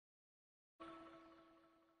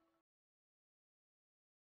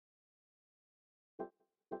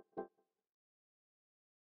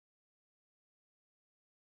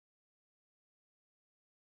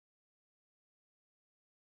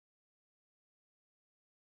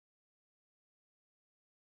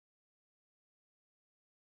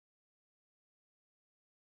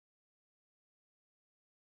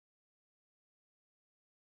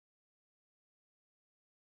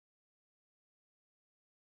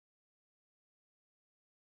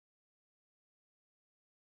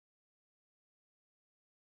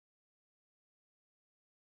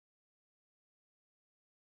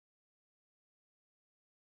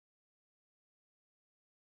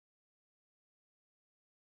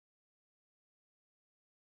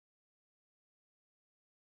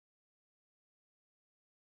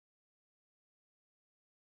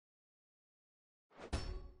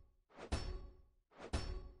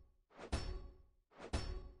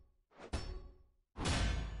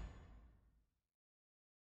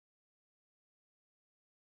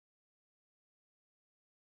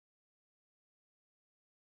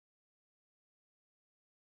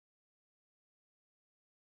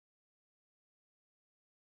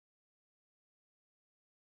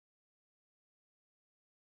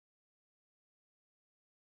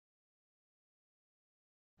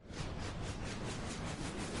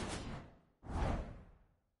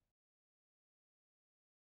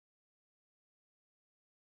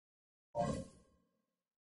Hey,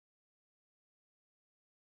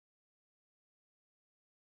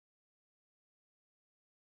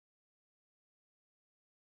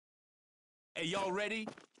 y'all ready?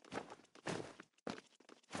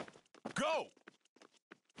 Go!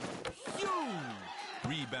 Huge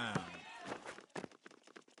rebound.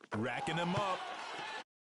 Racking them up.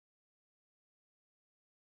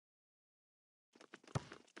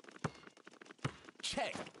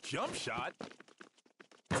 Check. Jump shot.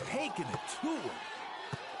 Taking it to him.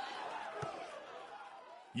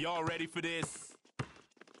 Y'all ready for this?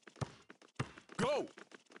 Go!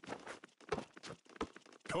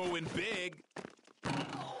 Going big.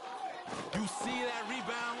 You see that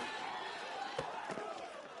rebound?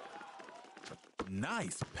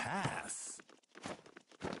 Nice pass.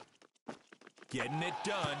 Getting it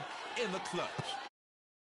done in the clutch.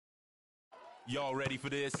 Y'all ready for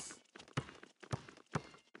this?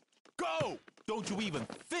 Go! Don't you even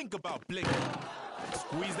think about blinking.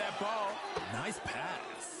 Squeeze that ball. Nice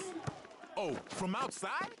pass. Oh, from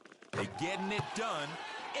outside? They're getting it done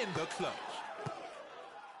in the clutch.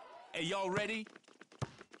 Hey, y'all ready?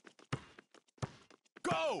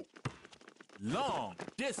 Go! Long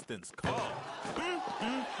distance call.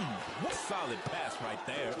 What solid pass right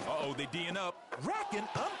there. Uh-oh, they D'ing up. Racking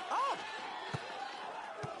them up.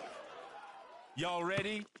 Y'all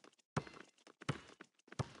ready?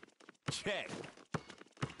 Check.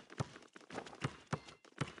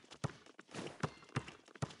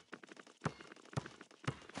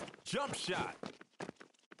 Jump shot.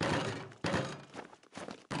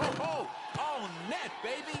 Oh, on net,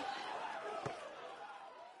 baby.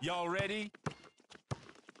 Y'all ready?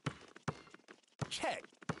 Check.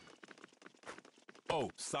 Oh,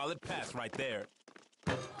 solid pass right there.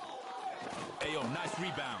 Ayo, nice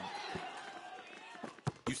rebound.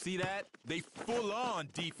 You see that? They full on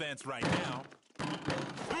defense right now.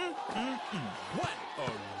 What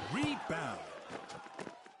a rebound.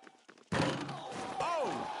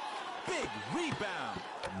 Oh, big rebound.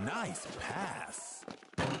 Nice pass.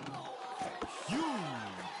 Huge.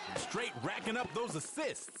 Straight racking up those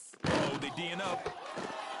assists. Oh, they D'ing up.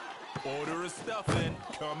 Order of stuffing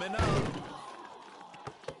coming up.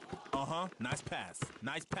 Uh-huh. Nice pass.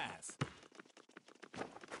 Nice pass.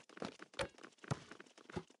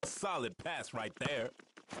 Solid pass right there.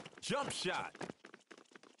 Jump shot.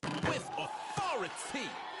 With authority.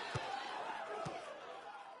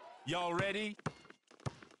 Y'all ready?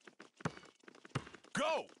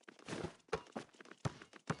 Go!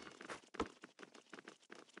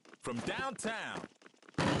 From downtown.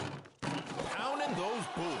 Pounding those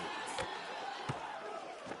bulls.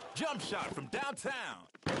 Jump shot from downtown.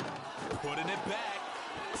 Putting it back.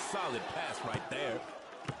 Solid pass right there.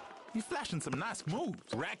 He's flashing some nice moves.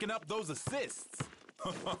 Racking up those assists.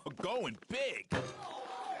 Going big.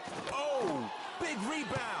 Oh, big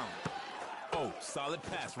rebound. Oh, solid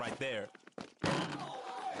pass right there.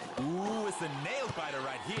 Ooh, it's a nail biter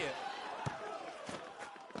right here.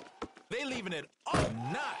 They leaving it up,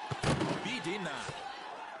 not BD9.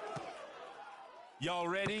 Y'all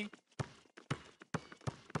ready?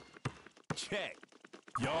 Check.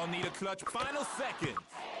 Y'all need a clutch final seconds.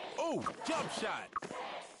 Oh, jump shot.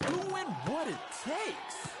 Doing what it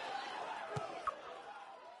takes.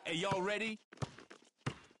 Hey, y'all ready?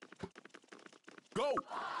 Go.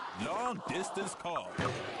 Long distance call.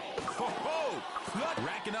 Ho-ho! Clutch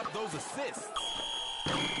racking up those assists.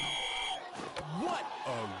 What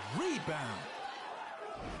a rebound.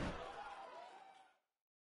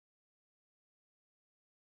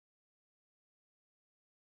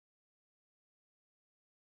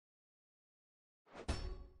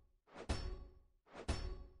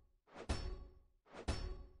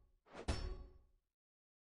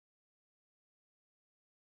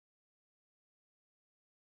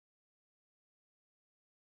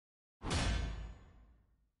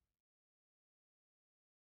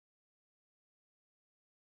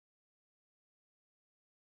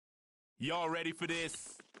 Y'all ready for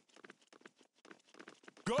this?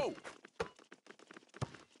 Go!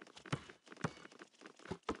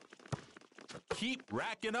 Keep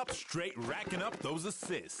racking up, straight racking up those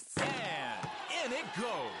assists. And in it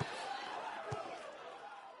goes.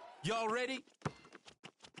 Y'all ready?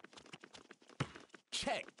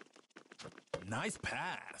 Check. Nice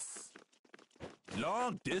pass.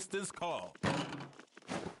 Long distance call.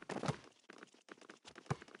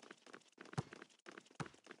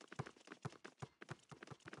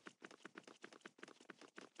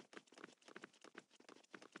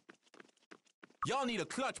 Y'all need a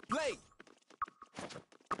clutch play.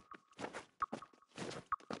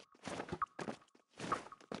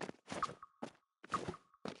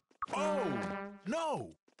 Oh,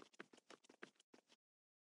 no.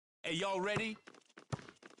 Hey, y'all ready?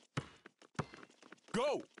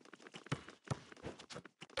 Go!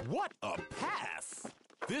 What a pass!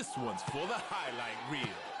 This one's for the highlight reel.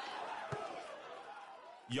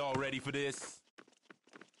 Y'all ready for this?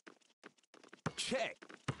 Check.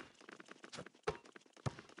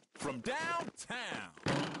 From downtown.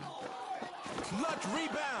 Clutch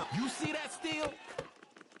rebound. You see that steal?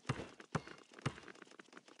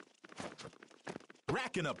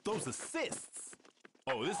 Racking up those assists.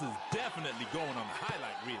 Oh, this is definitely going on the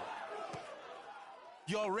highlight reel.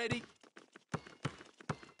 Y'all ready?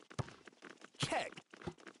 Check.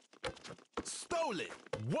 Stole it.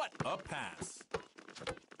 What a pass.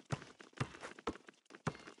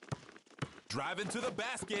 Driving to the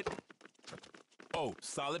basket. Oh,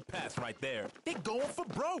 solid pass right there. They going for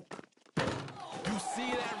broke. You see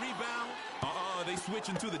that rebound? They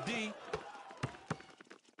switching to the D.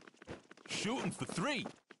 Shooting for three.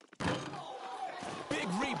 Big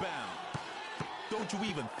rebound. Don't you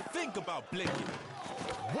even think about blinking.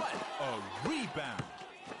 What a rebound.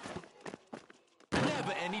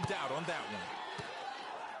 Never any doubt on that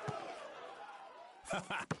one.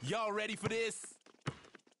 Y'all ready for this?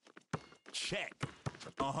 Check.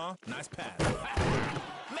 Nice pass.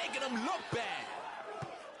 Making them look bad.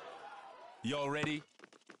 Y'all ready?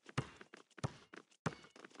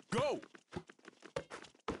 Go.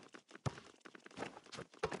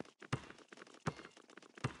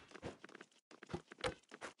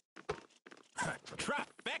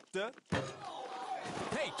 Trifecta.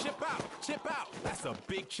 Hey, chip out, chip out. That's a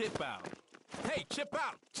big chip out. Hey, chip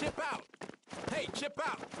out, chip out. Hey, chip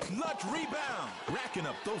out. Clutch rebound. Racking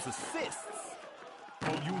up those assists.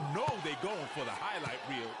 Oh, you know they going for the highlight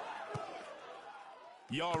reel.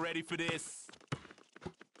 Y'all ready for this?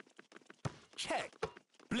 Check.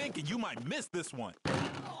 Blinking, you might miss this one.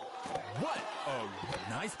 What a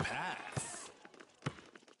nice pass.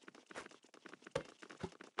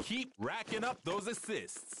 Keep racking up those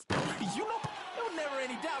assists. You know, there was never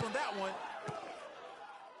any doubt on that one.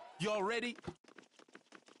 Y'all ready?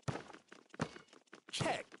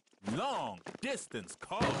 Check. Long distance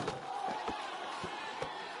call.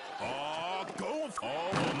 Oh, going for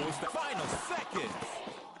almost the final seconds.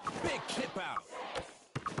 Big chip out.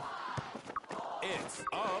 It's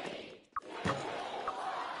up.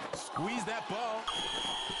 Squeeze that ball.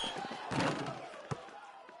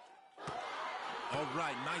 All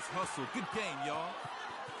right, nice hustle. Good game, y'all.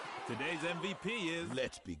 Today's MVP is...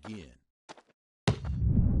 Let's begin.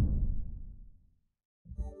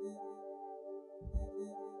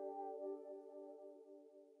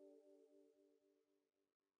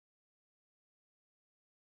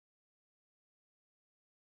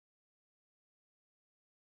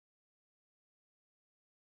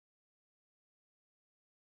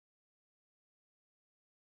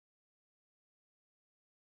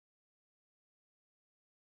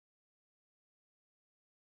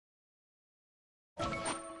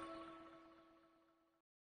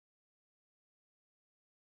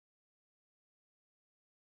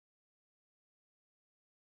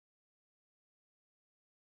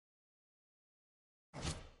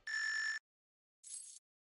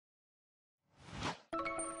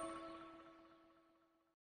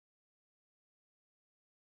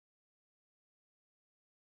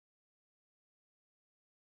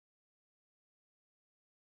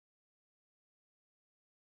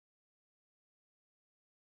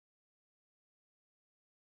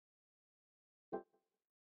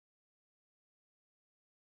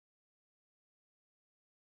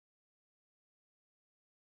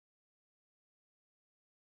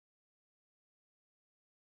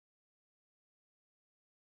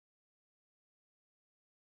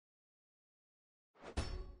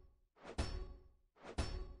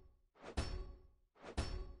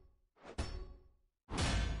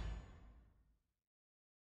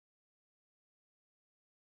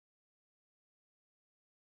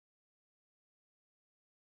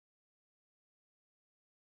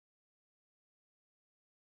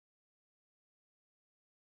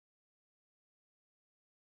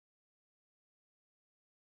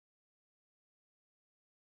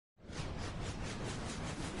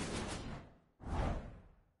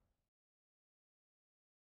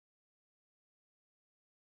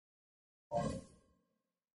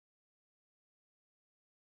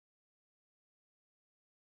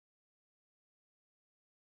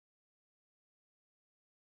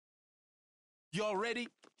 Y'all ready?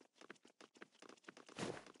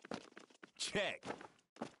 Check.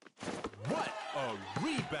 What a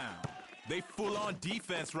rebound. They full on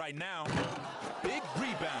defense right now. Big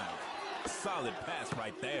rebound. Solid pass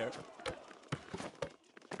right there.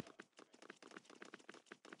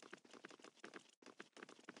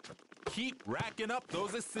 keep racking up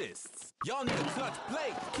those assists. Y'all need a clutch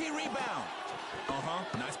play. Key rebound.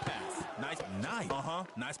 Nice pass. Nice.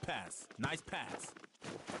 Nice pass. Nice pass.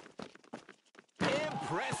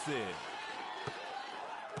 Impressive.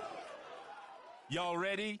 Y'all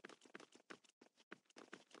ready?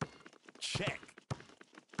 Check.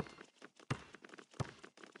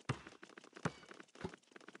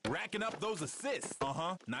 Racking up those assists.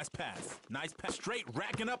 Nice pass. Nice pass. Straight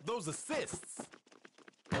racking up those assists.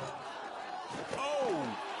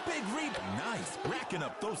 Oh, big rebound. Nice. Racking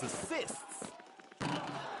up those assists.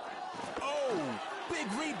 Oh, big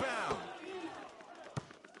rebound.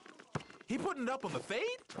 He putting it up on the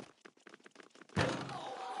fade?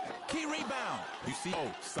 Key rebound. You see?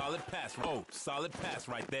 Oh, solid pass. Oh, solid pass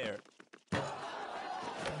right there.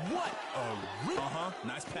 What a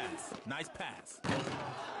nice pass. Nice pass.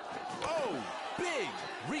 Oh, big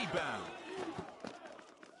rebound.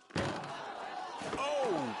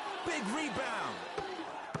 Oh, big rebound.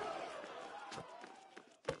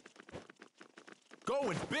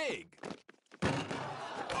 Going big.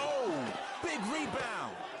 Oh, big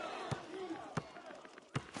rebound.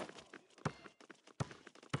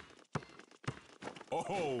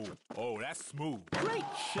 Oh, that's smooth. Great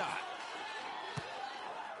shot.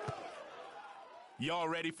 Y'all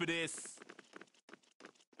ready for this?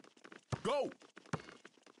 Go.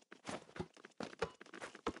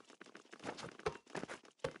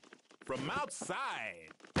 From outside.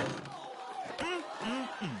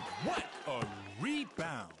 What a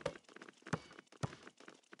rebound.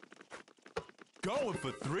 Going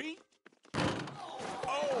for three.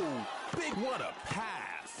 Oh, big what a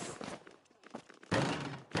pass.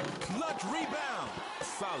 Clutch rebound.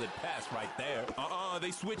 Solid pass right there.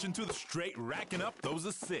 They switching to the straight, racking up those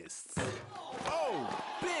assists. Oh,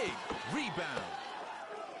 big rebound.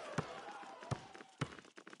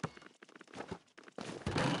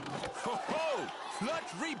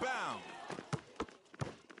 Clutch rebound.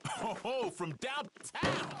 From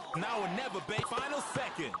downtown. Now or never, Bay. Final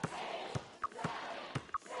seconds.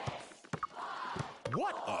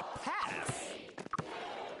 What a pass.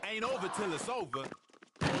 Ain't over till it's over.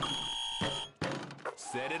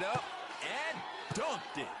 Set it up and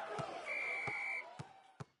dunked it.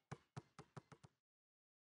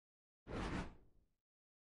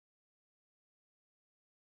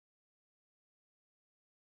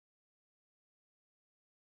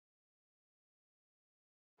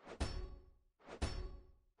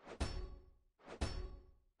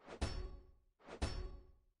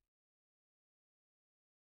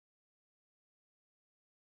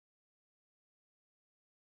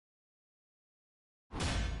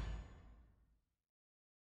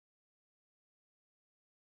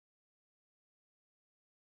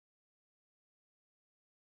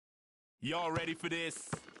 Y'all ready for this?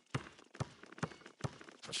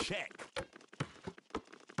 Check.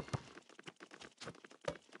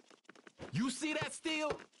 You see that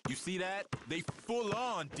steal? You see that? They full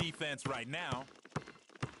on defense right now.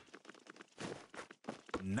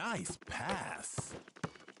 Nice pass.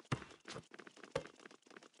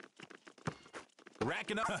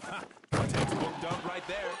 Racking up. Textbook dunk right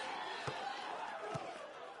there.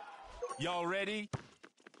 Y'all ready?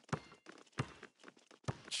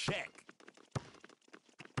 Check.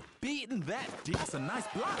 Beating that D. That's a nice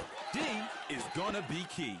block. D is gonna be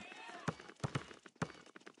key.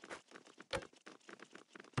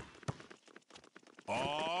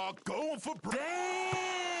 Oh, going for dang!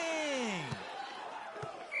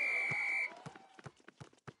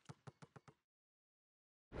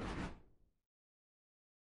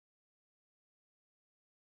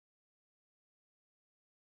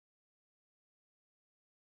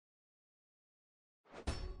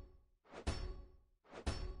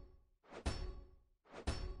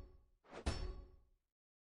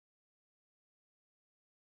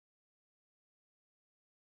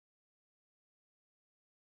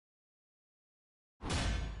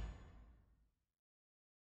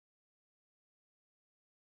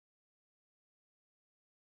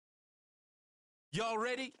 Y'all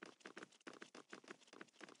ready?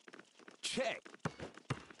 Check.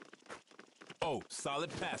 Oh,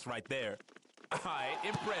 solid pass right there. All right,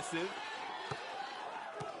 impressive.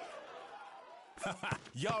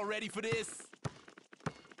 Y'all ready for this?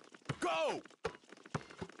 Go!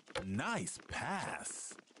 Nice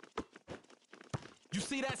pass. You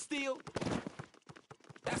see that steal?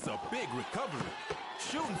 That's a big recovery.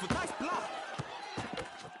 Shooting for nice block.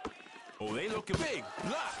 Oh, they looking big.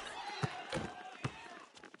 Block.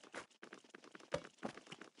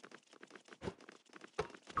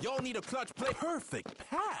 Y'all need a clutch play. Perfect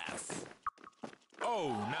pass. Oh,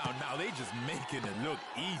 now they just making it look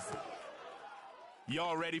easy.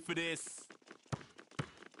 Y'all ready for this?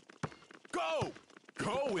 Go!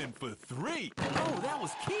 Go in for three. Oh, that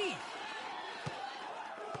was key.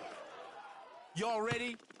 Y'all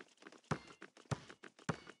ready?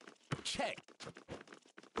 Check.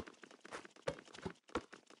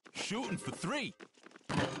 Shooting for three.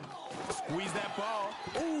 Squeeze that ball.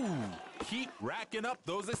 Ooh, keep racking up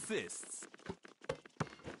those assists.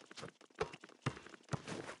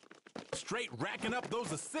 Straight racking up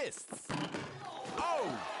those assists.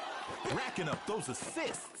 Oh, racking up those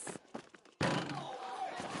assists.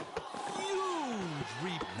 Huge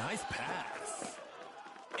read. Nice pass.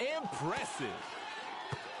 Impressive.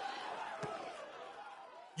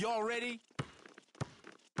 Y'all ready?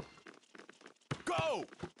 Go!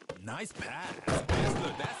 Nice pass.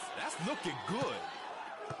 That's looking good.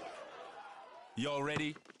 Y'all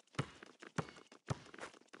ready?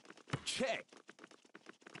 Check.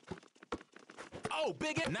 Oh,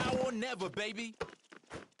 big hit. Now or never, baby.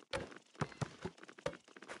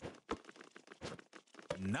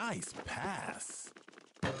 Nice pass.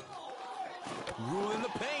 Ruling the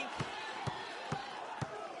paint.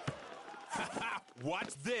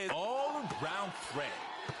 Watch this. All-around threat.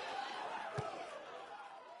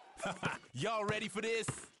 Y'all ready for this?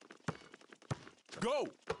 Go!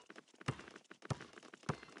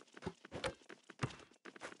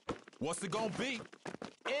 What's it gonna be?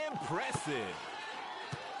 Impressive.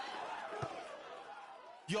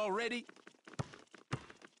 Y'all ready?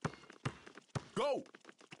 Go!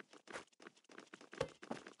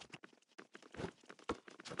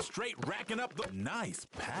 Straight racking up the... Nice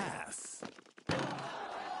pass.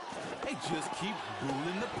 They just keep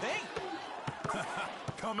ruling the paint.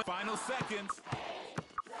 Coming. Final seconds.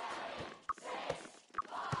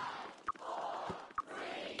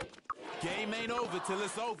 Game ain't over till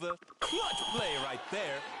it's over. Clutch play right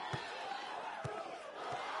there.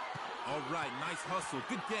 All right, nice hustle.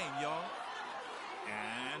 Good game, y'all.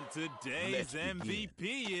 And today's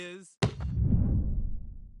MVP is...